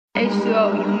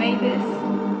H2O, you made this?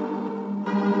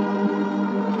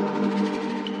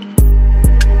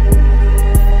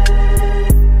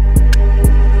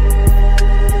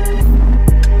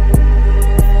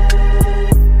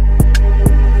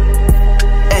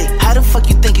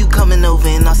 Over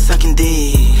and I'm sucking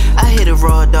dick. I hit a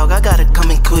raw dog, I gotta come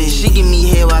and quit. She give me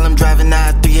head while I'm driving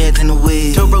out, 3 heads in the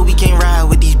wig. Told bro we can't ride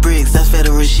with these bricks, that's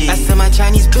federal shit. I sent my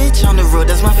Chinese bitch on the road,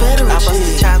 that's my federal shit. I bust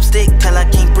a chopstick till I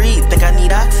can't breathe, think I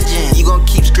need oxygen. You gon'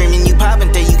 keep screaming, you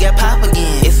poppin' till you get pop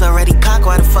again. It's already cock,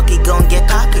 why the fuck he gon' get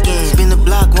cock again? Spin the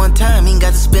block one time, ain't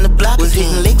got to spin the block again. Was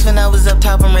hitting licks when I was up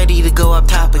top, I'm ready to go up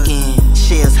top again.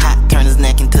 Shells hot, turn his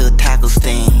neck into a taco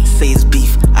stand. Say it's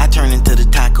beef, I turn into the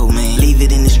TacoMan. Leave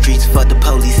it in the streets, fuck the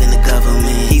police and the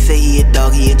government. He say he a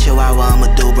dog, he a chihuahua, I'm a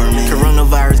Doberman.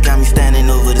 Coronavirus got me standing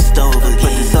over the stove again.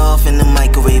 Put this off in the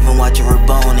microwave and watch it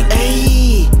reborn again.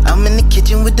 Ayy, I'm in the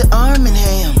kitchen with the arm and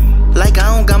ham, like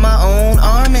I don't got my own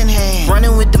arm and hand.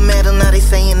 Running with the metal, now they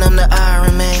saying I'm the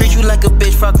Iron Man. Treat you like a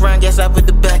bitch, fuck around, guess I put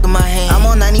the back of my hand. I'm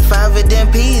on 95 with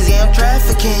them P's, yeah, I'm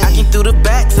trafficking. I came through the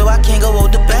back, so I can't go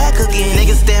hold the back again.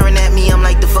 Niggas staring at me, I'm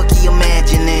like the fuck he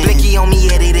imagining. Blicky on me,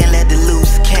 yeah, they didn't let the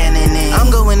loose cannon in.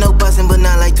 I'm going no buzzing, but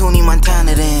not like Tony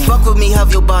Montana then. Fuck with me,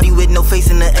 have your body with no face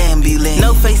in the ambulance.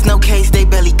 No face, no case, they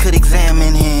barely could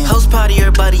examine him. Host party,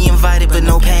 everybody invited, but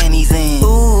no panties in.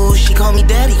 Ooh, she call me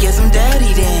daddy, guess I'm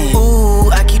daddy then.